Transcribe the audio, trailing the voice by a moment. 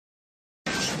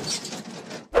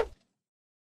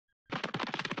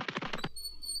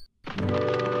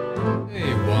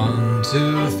Hey, 1,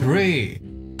 2, 3.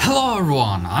 Hello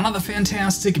everyone, another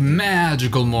fantastic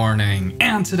magical morning,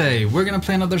 and today we're gonna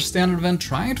play another standard event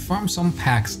trying to farm some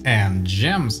packs and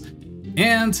gems.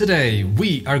 And today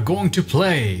we are going to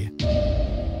play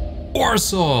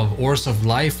ORZHOV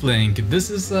Lifelink.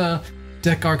 This is a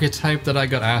deck archetype that I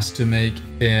got asked to make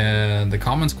in the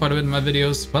comments quite a bit in my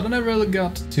videos, but I never really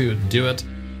got to do it.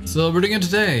 So we're doing it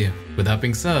today. With that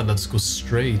being said, let's go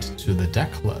straight to the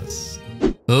deck list.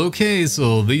 Okay,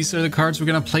 so these are the cards we're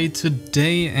gonna play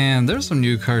today, and there's some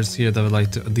new cards here that I'd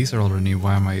like to... These are already new,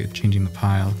 why am I changing the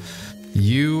pile?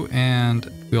 You,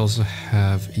 and we also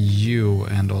have you,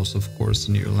 and also of course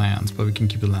the new lands, but we can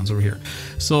keep the lands over here.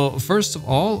 So first of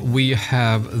all, we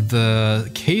have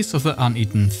the Case of the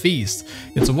Uneaten Feast.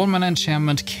 It's a 1-mana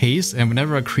enchantment case, and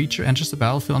whenever a creature enters the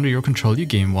battlefield under your control, you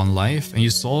gain 1 life, and you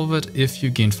solve it if you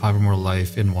gain 5 or more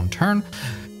life in 1 turn.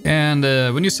 And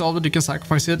when you solve it, you can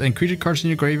sacrifice it, and creature cards in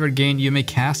your graveyard gain. You may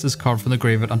cast this card from the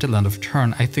graveyard until end of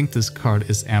turn. I think this card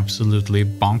is absolutely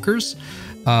bonkers.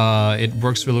 It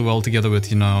works really well together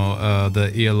with, you know,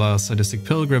 the Ela Sadistic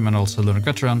Pilgrim and also Lunar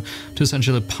Veteran to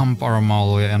essentially pump our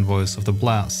Amalia and Voice of the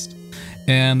Blast.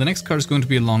 And the next card is going to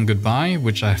be a Long Goodbye,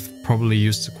 which I've probably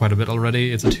used quite a bit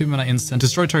already. It's a 2-mana instant.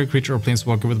 Destroy target creature or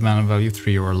planeswalker with mana value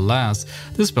 3 or less.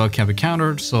 This spell can be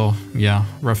countered, so yeah,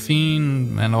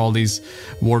 Rafine and all these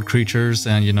ward creatures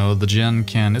and, you know, the Djinn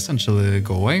can essentially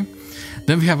go away.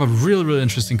 Then we have a really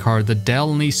interesting card, the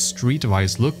Delny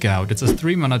Streetwise Lookout. It's a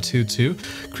 3-mana 2/2.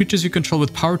 Creatures you control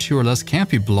with power 2 or less can't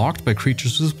be blocked by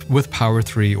creatures with power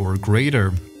 3 or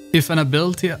greater. If an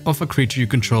ability of a creature you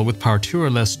control with power 2 or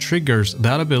less triggers,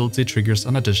 that ability triggers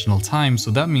an additional time.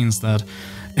 So that means that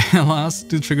Elas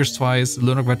triggers twice,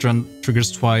 Lunar Veteran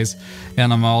triggers twice,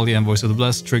 and Amalia and Voice of the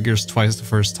Blessed triggers twice the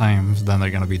first time, then they're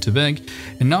gonna be too big.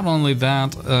 And not only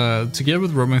that, together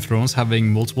with Roaming Thrones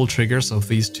having multiple triggers of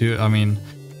these two, I mean,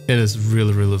 it is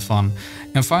really fun.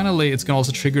 And finally, it's gonna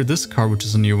also trigger this card, which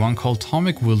is a new one called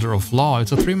Atomic Wielder of Law.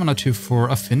 It's a 3-mana 2/4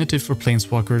 affinity for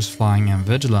planeswalkers, flying, and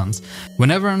vigilance.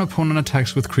 Whenever an opponent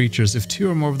attacks with creatures, if 2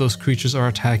 or more of those creatures are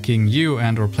attacking you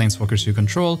and or planeswalkers you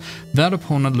control, that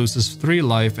opponent loses 3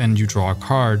 life and you draw a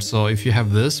card. So if you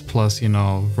have this plus, you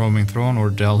know, Roaming Throne or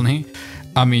Delny,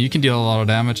 I mean, you can deal a lot of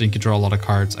damage and you can draw a lot of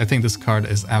cards. I think this card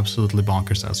is absolutely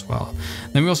bonkers as well.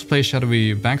 Then we also play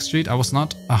Shadowy Backstreet. I was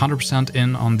not 100%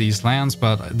 in on these lands,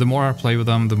 but the more I play with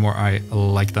them, the more I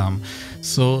like them.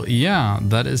 So yeah,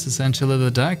 that is essentially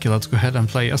the deck. Let's go ahead and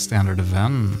play a standard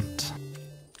event.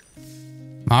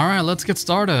 Alright, let's get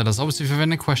started. As always, if you have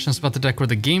any questions about the deck or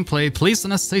the gameplay, please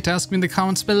don't hesitate to ask me in the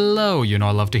comments below. You know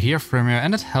I love to hear from you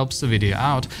and it helps the video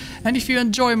out. And if you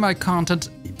enjoy my content,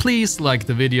 please like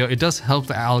the video. It does help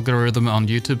the algorithm on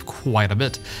YouTube quite a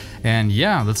bit. And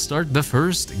yeah, let's start the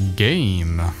first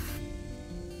game.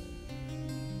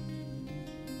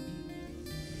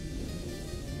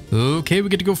 Okay, we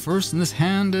get to go first, and this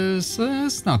hand is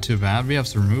it's not too bad. We have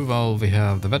some removal, we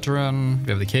have the Veteran, we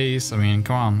have the Case. I mean,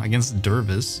 come on, against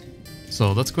Dervis.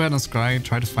 So let's go ahead and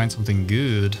try to find something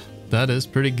good. That is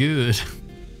pretty good.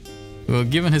 Well,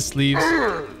 given his sleeves,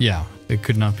 yeah, it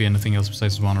could not be anything else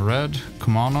besides 1 red.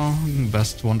 Kumano,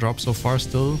 best 1-drop so far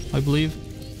still, I believe.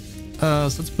 So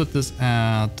let's put this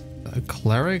at a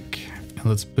Cleric. And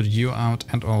let's put you out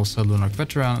and also Lunar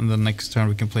Veteran, and the next turn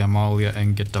we can play Amalia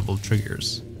and get double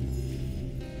triggers.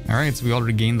 Alright, so we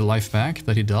already gained the life back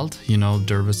that he dealt. You know,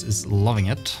 Dervis is loving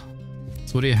it.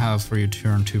 So what do you have for your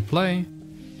turn to play?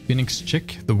 Phoenix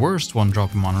Chick, the worst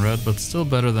 1-drop in mono red, but still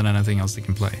better than anything else they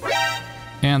can play.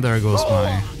 And there goes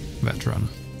my Veteran.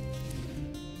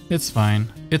 It's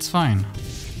fine. It's fine.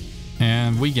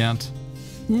 And we get...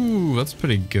 Ooh, that's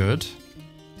pretty good.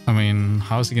 I mean,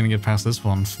 how is he gonna get past this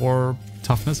one? 4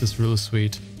 toughness is really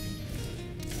sweet.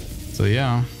 So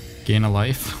yeah, gain a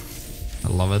life. I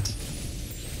love it.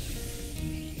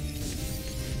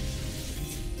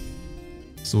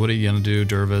 So what are you gonna do,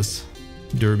 Dervis?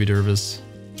 Dervis.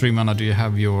 3 mana, do you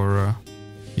have your...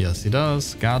 Yes, he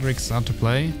does. Godric's out to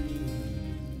play.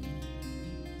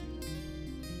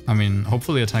 I mean,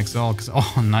 hopefully attacks all, because...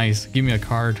 Oh, nice. Give me a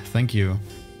card. Thank you.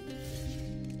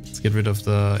 Let's get rid of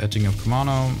the Etching of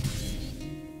Kumano.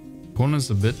 Opponent's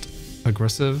a bit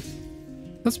aggressive.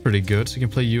 That's pretty good. So you can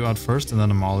play you out first and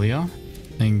then Amalia.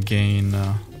 And gain,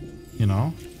 you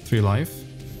know, 3 life.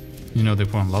 You know the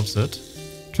opponent loves it.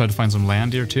 Try to find some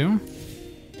land here too.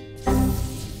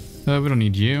 We don't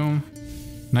need you.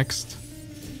 Next.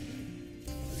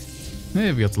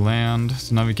 Hey, we got the land.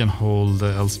 So now we can hold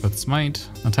the Elspeth's Might.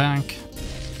 Attack.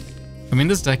 I mean,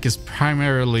 this deck is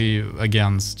primarily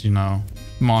against, you know,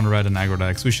 mono red and aggro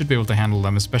decks. We should be able to handle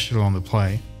them, especially on the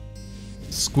play.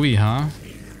 Squee, huh?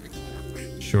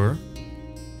 Sure.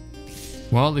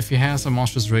 Well, if he has a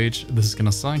monstrous rage, this is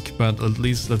gonna suck, but at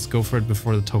least let's go for it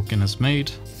before the token is made.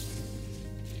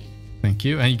 Thank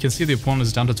you. And you can see the opponent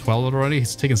is down to 12 already.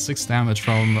 He's taken 6 damage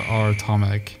from our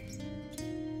atomic.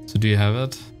 So do you have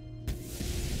it?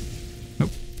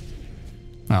 Nope.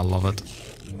 I love it.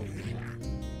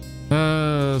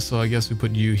 So I guess we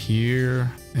put you here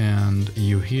and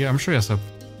you here. I'm sure he has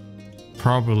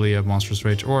probably a monstrous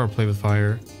rage or a play with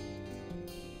fire.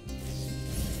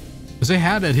 Because he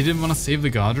had it, he didn't want to save the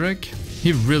Godric.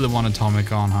 He really wanted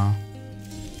atomic on, huh?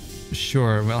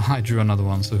 Sure, well, I drew another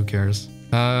one, so who cares?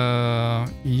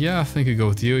 Yeah, I think we go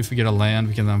with you. If we get a land,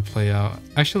 we can then play out.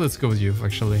 Actually, let's go with you,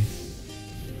 actually.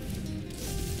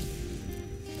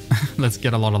 Let's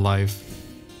get a lot of life.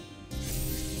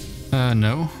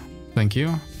 No. Thank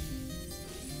you.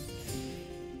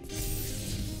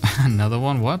 Another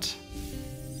one, what?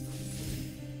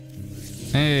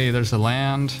 Hey, there's a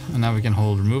land, and now we can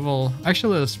hold removal.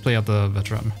 Actually, let's play out the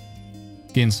veteran.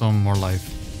 Gain some more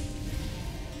life.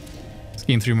 Let's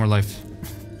gain 3 more life.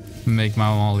 Make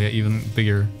my Amalia even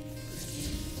bigger.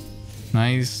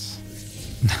 Nice.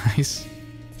 Nice.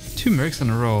 2 Mercs in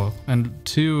a row, and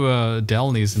 2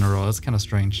 Delnies in a row. That's kind of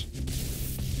strange.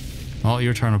 Well,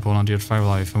 your turn, opponent. You're at 5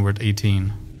 life, and we're at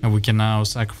 18. And we can now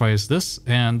sacrifice this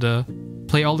and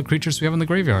play all the creatures we have in the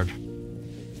graveyard.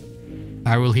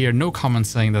 I will hear no comments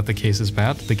saying that the case is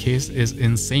bad. The case is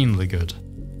insanely good.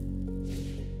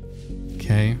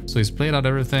 Okay, so he's played out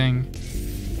everything.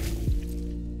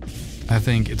 I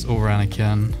think it's over,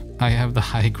 Anakin. I have the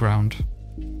high ground.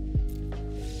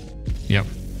 Yep.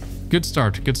 Good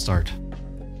start, good start.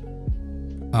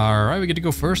 Alright, we get to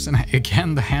go first, and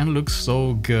again, the hand looks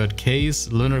so good.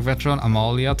 Case, Lunar Veteran,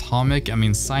 Amalia, Atomic. I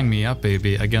mean, sign me up,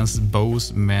 baby, against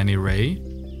Bo's Mani Ray.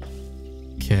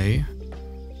 Okay.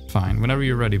 Fine, whenever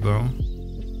you're ready, bro.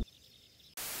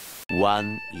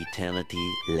 One eternity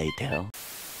later.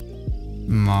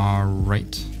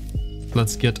 Alright.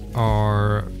 Let's get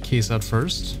our case out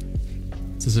first.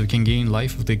 Says we can gain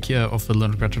life of the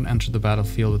Lunar Veteran, enter the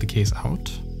battlefield with the case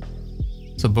out.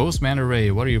 So Bo's Mani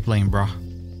Ray, what are you playing, bruh?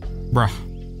 Bruh.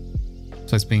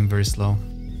 So it's being very slow.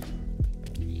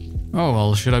 Oh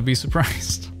well, should I be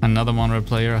surprised? Another Monroe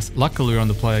player. Luckily we're on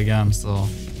the play again, so...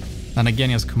 And again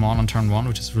he has command on turn 1,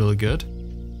 which is really good.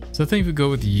 So I think we go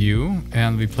with you,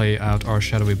 and we play out our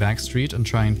Shadowy Backstreet and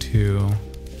trying to,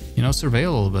 you know, surveil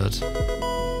a little bit.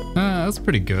 That's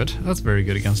pretty good. That's very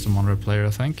good against a Monroe player,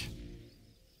 I think.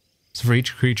 So for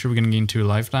each creature we're gonna gain 2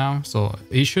 life now, so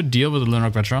he should deal with the Lunar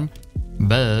Veteran,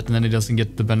 but then he doesn't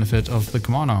get the benefit of the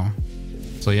Kamano.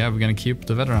 So yeah, we're gonna keep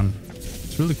the Veteran.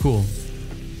 It's really cool.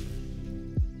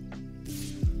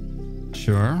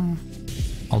 Sure,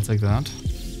 I'll take that.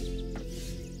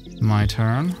 My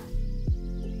turn.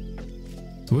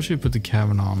 So what should we put the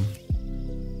Cavern on?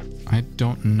 I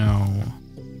don't know.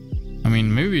 I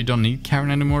mean, maybe we don't need Cavern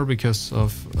anymore because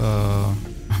of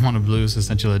Mono Blue is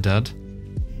essentially dead.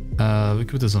 We could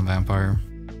put this on Vampire.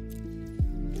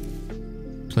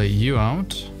 Play you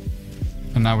out.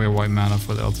 And now we have white mana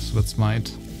for the Ultimate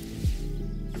Smite.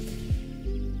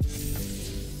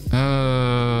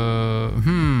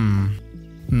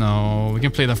 No, we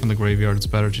can play that from the graveyard. It's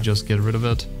better to just get rid of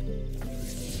it.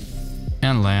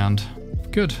 And land.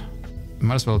 Good.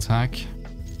 Might as well attack.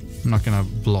 I'm not gonna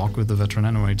block with the Veteran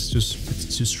anyway. It's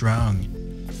too strong.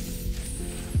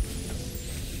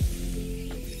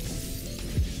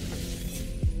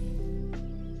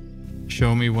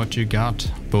 Show me what you got,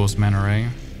 Bo's Mani Ray.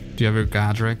 Do you have your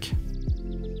Godric?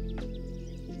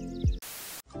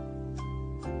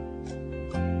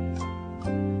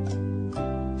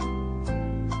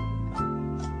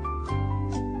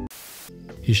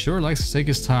 He sure likes to take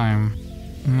his time.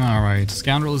 Alright,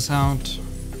 Scoundrel is out.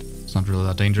 It's not really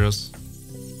that dangerous.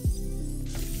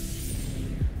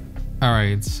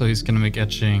 Alright, so he's gonna make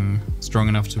Etching strong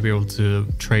enough to be able to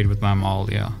trade with my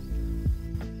Amalia.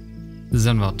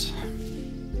 Then what?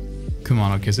 Come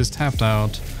on, okay, so it's tapped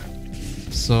out.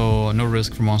 So no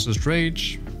risk for Monstrous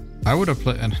Rage. I would have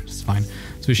played, and it's fine.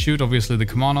 So we shoot obviously the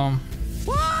Kamano.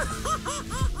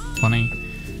 Funny.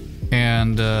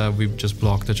 And we just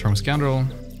block the Charm Scoundrel.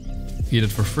 Eat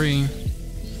it for free.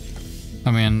 I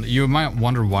mean, you might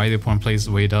wonder why the opponent plays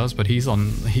the way he does, but he's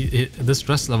on... the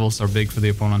stress levels are big for the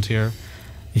opponent here.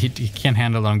 He can't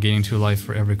handle that I'm gaining 2 life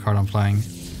for every card I'm playing.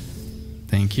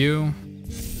 Thank you.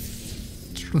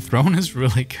 Throne is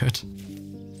really good.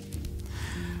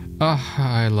 Oh,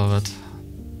 I love it.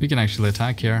 We can actually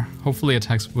attack here. Hopefully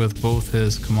attacks with both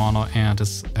his Kamano and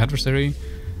his adversary.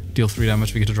 Deal 3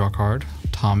 damage, we get to draw a card.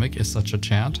 Atomic is such a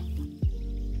chat.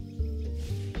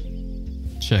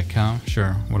 Check, huh?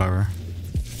 Sure, whatever.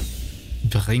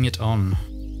 Bring it on.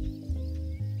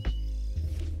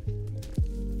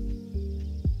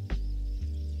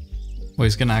 Oh,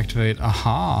 he's gonna activate.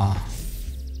 Aha.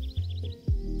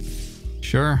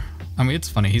 Sure. I mean, it's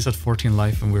funny. He's at 14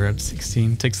 life and we're at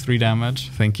 16. Takes 3 damage.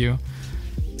 Thank you.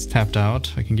 It's tapped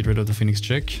out. I can get rid of the Phoenix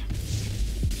Chick.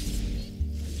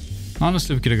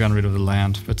 Honestly, we could have gotten rid of the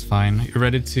land, but it's fine. You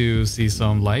ready to see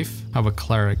some life? How about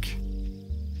Cleric?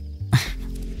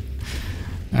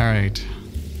 Alright.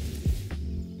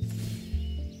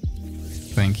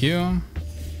 Thank you.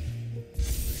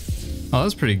 Oh,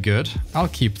 that's pretty good. I'll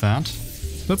keep that.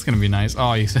 That's gonna be nice.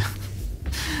 Oh, you said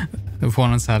the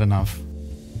opponent's had enough.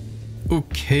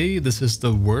 Okay, this is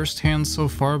the worst hand so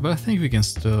far, but I think we can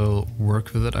still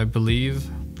work with it, I believe.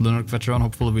 Lunar Veteran,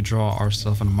 hopefully we draw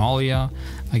ourselves an Amalia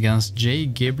against J.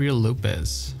 Gabriel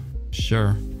Lopez.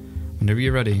 Sure, whenever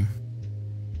you're ready.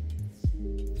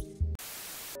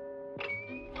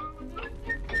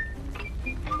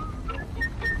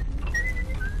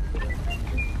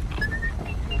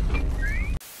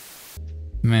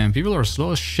 Man, people are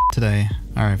slow as shit today.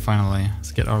 Alright, finally,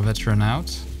 let's get our veteran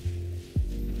out.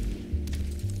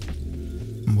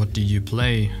 What do you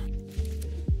play?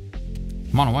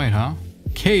 Mono white, huh?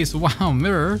 Case, wow,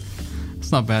 mirror.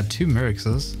 It's not bad, 2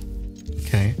 Myrixes.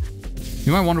 Okay.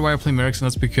 You might wonder why I play Myrix, and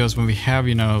that's because when we have,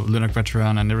 you know, Lunar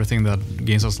Veteran and everything that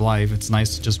gains us life, it's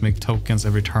nice to just make tokens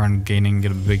every turn, gaining,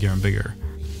 get bigger and bigger.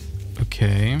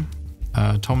 Okay.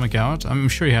 Tomic out. I'm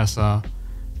sure he has a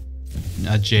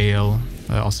jail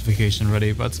ossification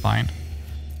ready, but it's fine.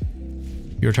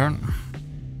 Your turn.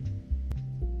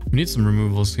 We need some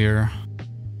removals here.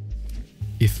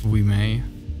 If we may.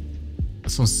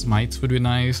 Some smites would be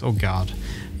nice. Oh god.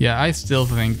 Yeah, I still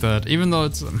think that even though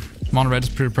it's mono red is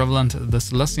pretty prevalent, the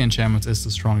Celestial enchantment is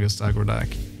the strongest aggro deck.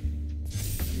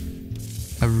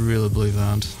 I really believe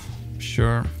that.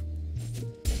 Sure.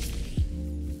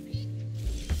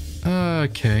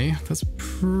 Okay, that's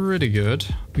pretty good.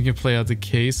 We can play out the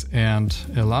Case and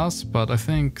Elas, but I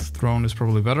think Throne is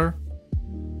probably better.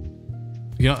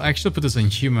 We can actually put this in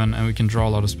human and we can draw a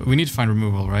lot of... We need to find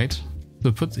removal, right?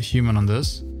 So put the human on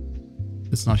this.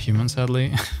 It's not human,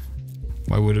 sadly.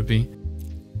 Why would it be?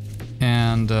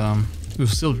 And we'll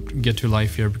still get to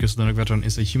life here because the Veteran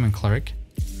is a human cleric.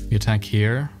 We attack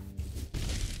here.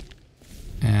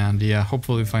 And yeah,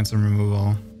 hopefully we find some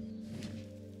removal.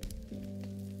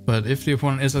 But if the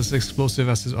opponent is as explosive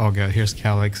as his... Oh god, here's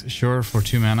Calyx. Sure, for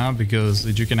 2 mana, because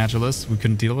the Duke Naturalist, we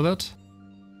couldn't deal with it.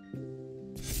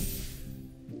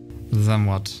 Then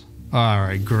what?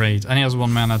 Alright, great. And he has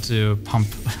 1 mana to pump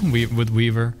with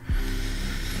Weaver.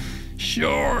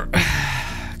 Sure.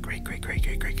 Great.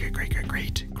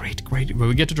 But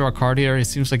we get to draw a card here. It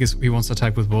seems like he wants to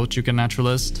attack with both Duke and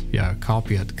Naturalist. Yeah,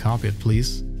 copy it,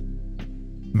 please.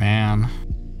 Man.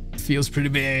 Feels pretty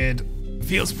bad.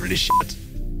 Feels pretty shit.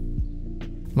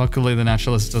 Luckily, the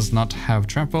Naturalist does not have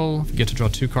Trample. We get to draw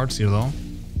 2 cards here, though.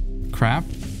 Crap.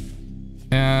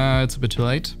 It's a bit too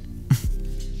late.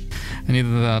 I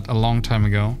needed that a long time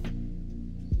ago.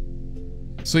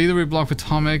 So either we block with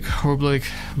Tomic or block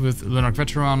with Lunar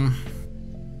Veteran.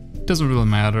 Doesn't really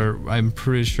matter. I'm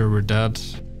pretty sure we're dead.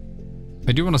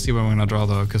 I do want to see what we're gonna draw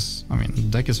though, because I mean the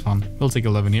deck is fun. We'll take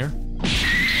 11 here.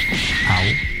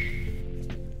 Ow.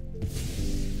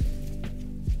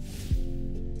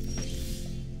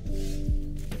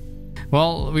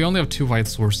 Well, we only have 2 white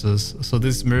sources, so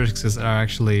these Myrixes are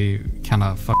actually kind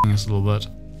of fucking us a little bit.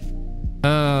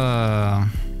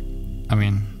 I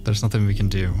mean, there's nothing we can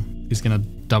do. He's gonna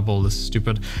double this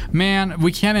stupid... Man,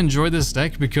 we can't enjoy this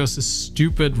deck because this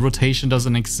stupid rotation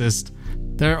doesn't exist.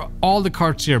 All the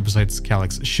cards here besides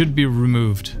Calyx should be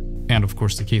removed. And of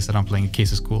course the Case that I'm playing,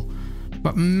 Case is cool.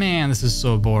 But man, this is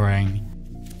so boring.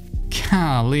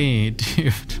 Golly,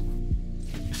 dude.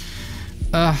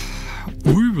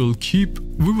 We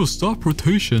will stop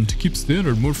rotation to keep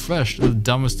standard more fresh. The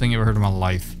dumbest thing I ever heard in my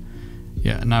life.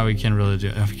 Yeah, now we can really do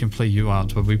it. We can play you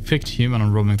out, but we picked human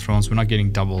on Roaming Thrones. We're not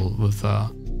getting double with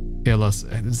ALS.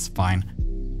 It's fine.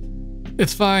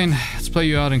 It's fine. Let's play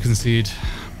you out and concede.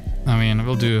 I mean,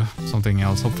 we'll do something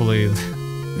else. Hopefully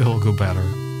it'll go better.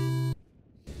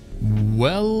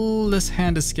 Well, this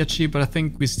hand is sketchy, but I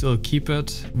think we still keep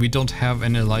it. We don't have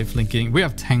any life linking. We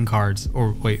have 10 cards,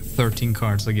 or wait, 13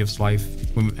 cards that gives life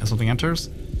when something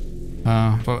enters.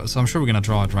 So I'm sure we're gonna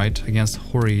draw it, right? Against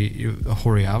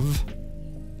ORZHOV.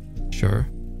 Sure.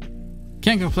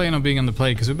 Can't complain on being on the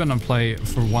play because we've been on play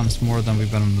for once more than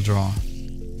we've been on the draw.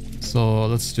 So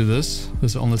let's do this.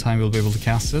 This is the only time we'll be able to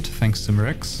cast it, thanks to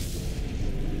Myrix.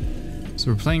 So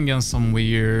we're playing against some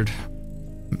weird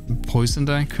poison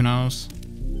deck, who knows?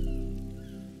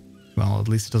 Well, at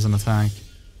least it doesn't attack.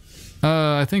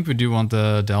 I think we do want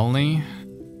the Delny.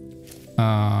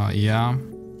 Yeah.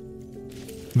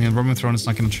 I mean, Roaming Throne is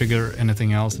not going to trigger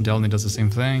anything else, and Delny does the same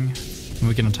thing. And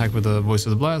we can attack with the Voice of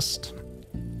the Blessed.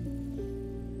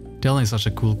 Delny is such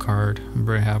a cool card. I'm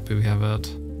very happy we have it.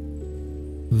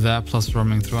 That plus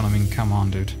Roaming Throne, I mean, come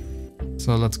on, dude.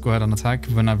 So let's go ahead and attack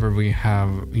whenever we have,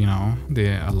 you know,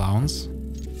 the allowance.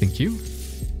 Thank you.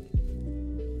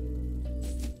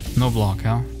 No block,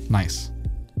 huh? Nice.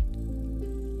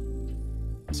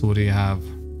 So what do you have?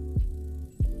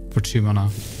 For 2 mana.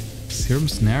 Serum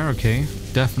Snare, okay.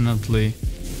 Definitely.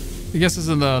 I guess this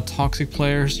is the toxic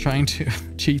players trying to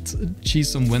cheat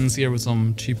some wins here with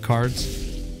some cheap cards.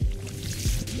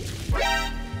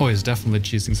 Oh, he's definitely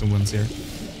cheating some wins here.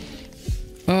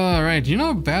 Alright, you know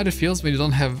how bad it feels when you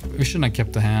don't have... We shouldn't have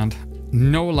kept the hand.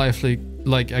 No life,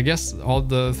 like, I guess all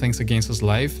the things against his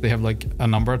life, they have like a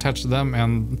number attached to them,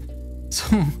 and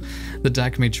so the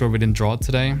deck made sure we didn't draw it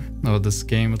today. Or this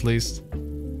game, at least.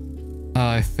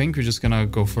 I think we're just gonna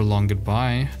go for a long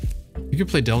goodbye. We could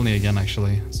play Delny again,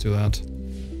 actually. Let's do that.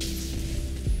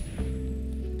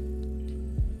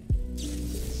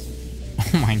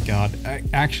 Oh my god. I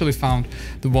actually found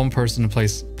the one person who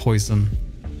plays Poison.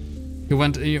 He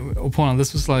went... Opponent,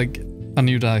 this was like a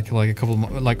new deck like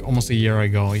almost a year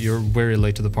ago. You're very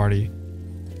late to the party.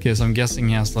 Okay, so I'm guessing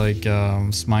he has like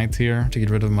Smite here to get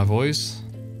rid of my voice.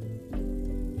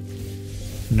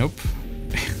 Nope.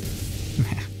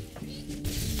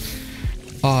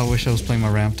 Oh, I wish I was playing my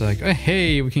ramp deck. Oh,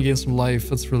 hey, we can gain some life.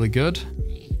 That's really good.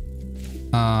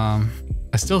 I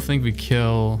still think we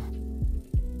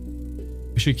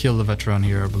should kill the veteran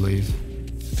here, I believe.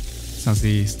 Since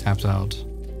he's tapped out.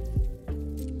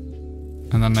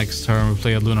 And then next turn we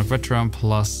play a Lunar Veteran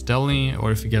plus Delny,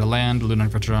 or if you get a land, Lunar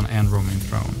Veteran and Roaming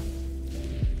Throne.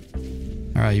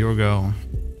 Alright, your go.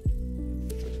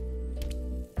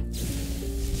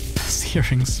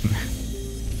 Searing Smith.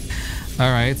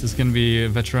 Alright, it's gonna be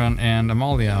Veteran and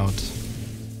Amalia out.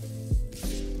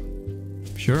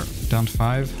 Sure, down to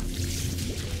 5.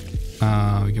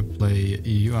 We can play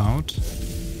you out.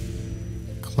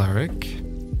 Cleric.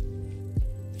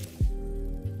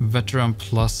 Veteran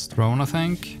plus Throne, I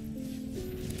think.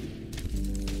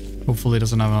 Hopefully it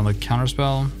doesn't have another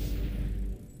counterspell.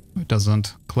 It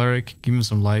doesn't. Cleric, give me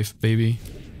some life, baby.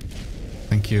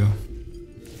 Thank you.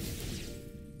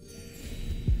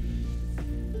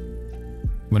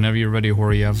 Whenever you're ready,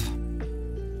 ORZHOV.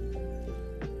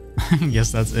 I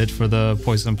guess that's it for the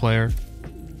Poison player.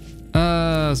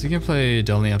 So you can play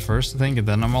Delny at first, I think, and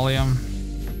then Amalia.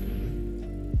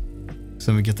 So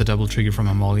then we get the double trigger from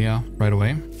Amalia right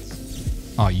away.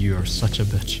 Oh, you are such a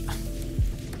bitch.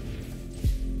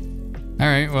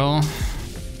 Alright, well,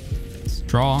 let's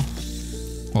draw.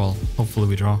 Well, hopefully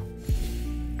we draw.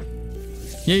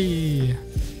 Yay!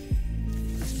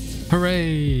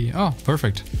 Hooray! Oh,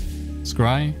 perfect.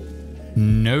 Scry?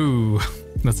 No.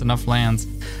 That's enough lands.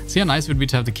 See how nice it would be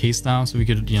to have the case now so we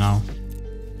could, you know,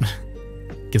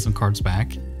 get some cards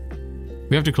back.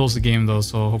 We have to close the game though,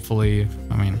 so hopefully,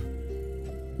 I mean,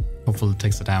 hopefully it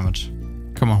takes the damage.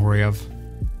 Come on, ORZHOV.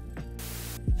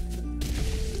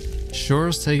 Sure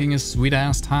is taking a sweet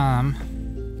ass time.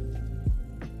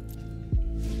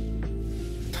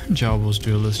 Job was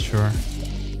duelist, sure.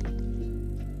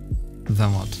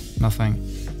 Then what? Nothing.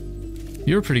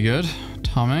 You're pretty good.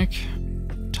 Atomic.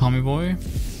 Tommy boy.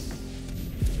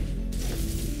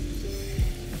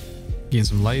 Gain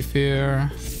some life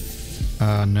here.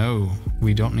 No.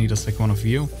 We don't need a second one of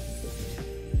you.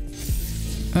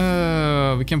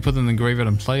 We can put it in the graveyard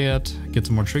and play it. Get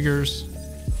some more triggers.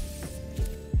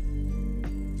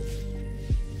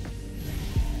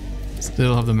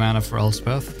 Still have the mana for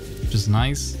Elspeth, which is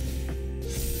nice.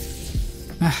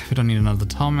 We don't need another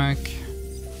Atomic.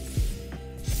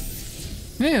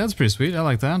 Yeah, that's pretty sweet. I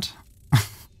like that.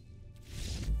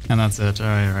 And that's it.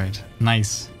 Alright.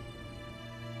 Nice.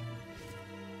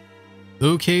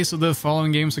 Okay, so the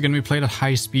following games are going to be played at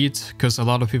high speed, because a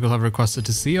lot of people have requested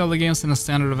to see all the games in a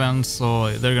standard event,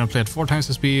 so they're going to play at 4 times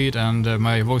the speed, and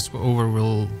my voiceover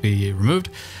will be removed.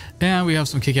 And we have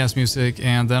some kick-ass music,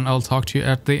 and then I'll talk to you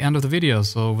at the end of the video.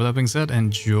 So with that being said,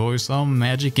 enjoy some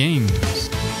Magic games.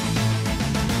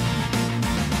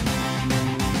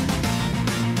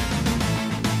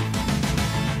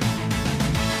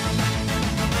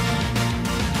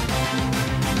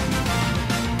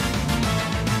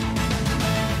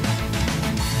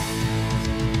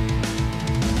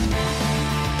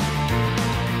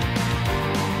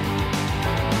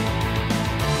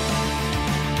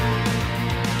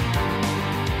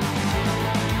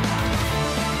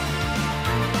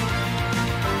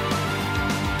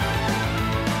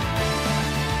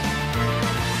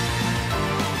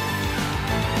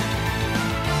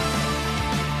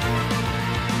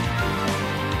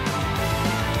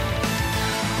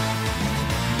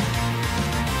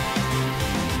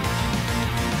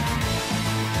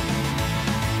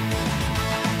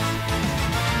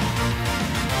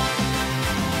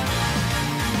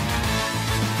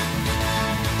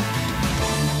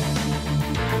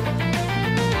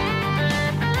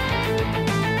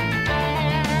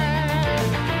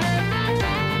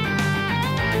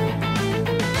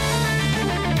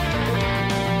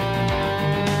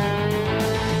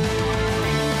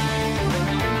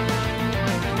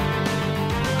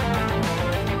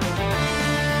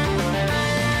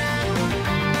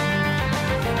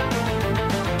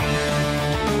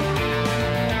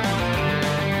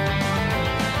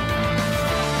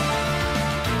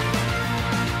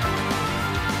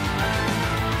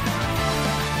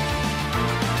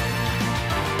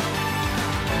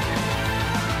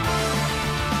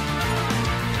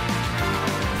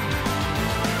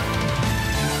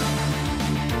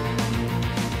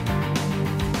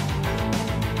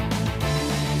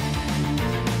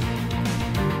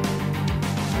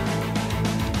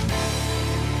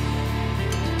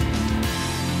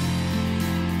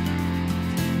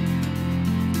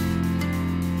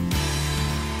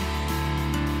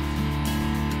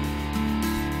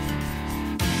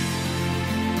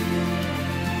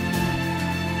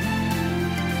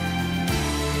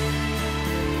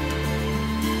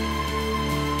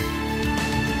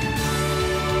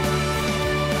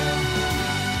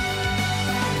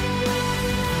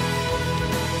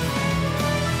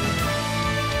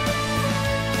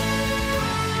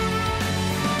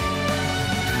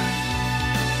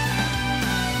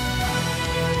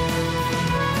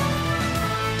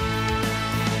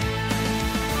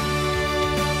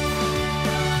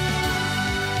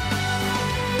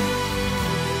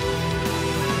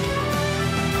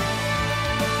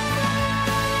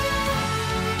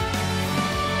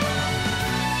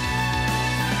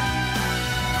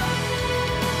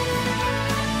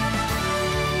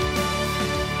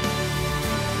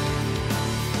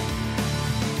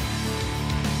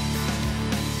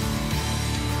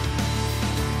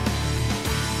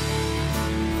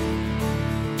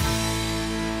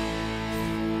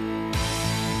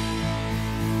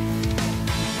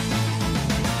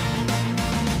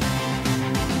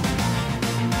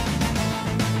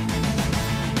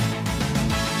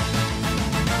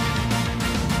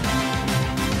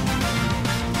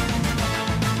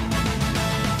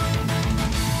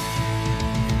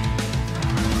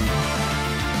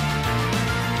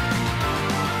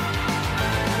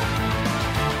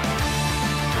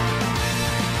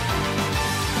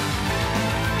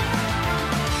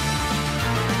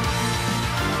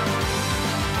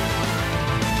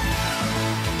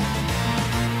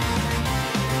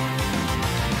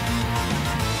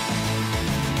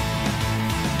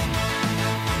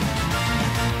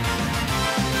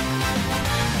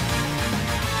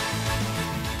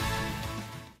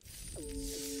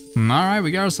 Alright,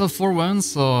 we got ourselves 4 wins,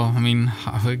 so, I mean,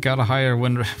 we got a higher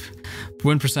win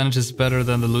percentage is better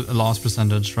than the loss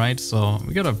percentage, right? So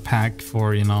we got a pack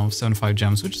for, you know, 75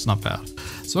 gems, which is not bad.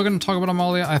 So we're gonna talk about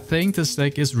Amalia. I think this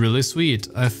deck is really sweet.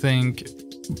 I think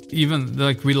even,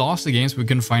 like, we lost the games, we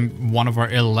couldn't find one of our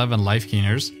 11 life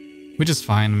gainers, which is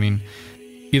fine. I mean,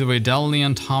 either way, Delny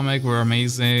and Tomic were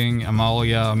amazing.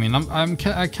 Amalia, I mean,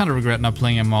 I kind of regret not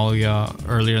playing Amalia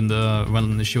earlier in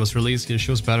when she was released, because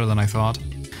she was better than I thought.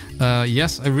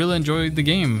 Yes, I really enjoyed the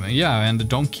game. Yeah, and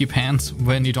don't keep hands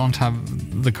when you don't have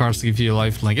the cards to give you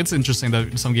life. Like, it's interesting that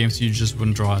in some games you just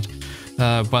wouldn't draw it.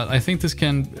 But I think this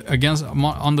can,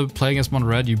 on the play against Mono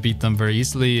Red, you beat them very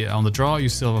easily. On the draw, you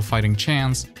still have a fighting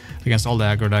chance against all the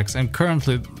aggro decks. And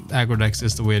currently, aggro decks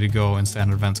is the way to go in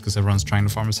standard events because everyone's trying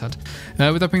to farm his head.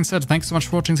 With that being said, thanks so much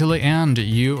for watching till the end.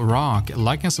 You rock.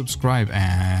 Like and subscribe,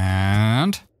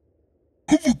 and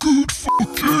have a good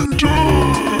fucking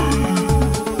day!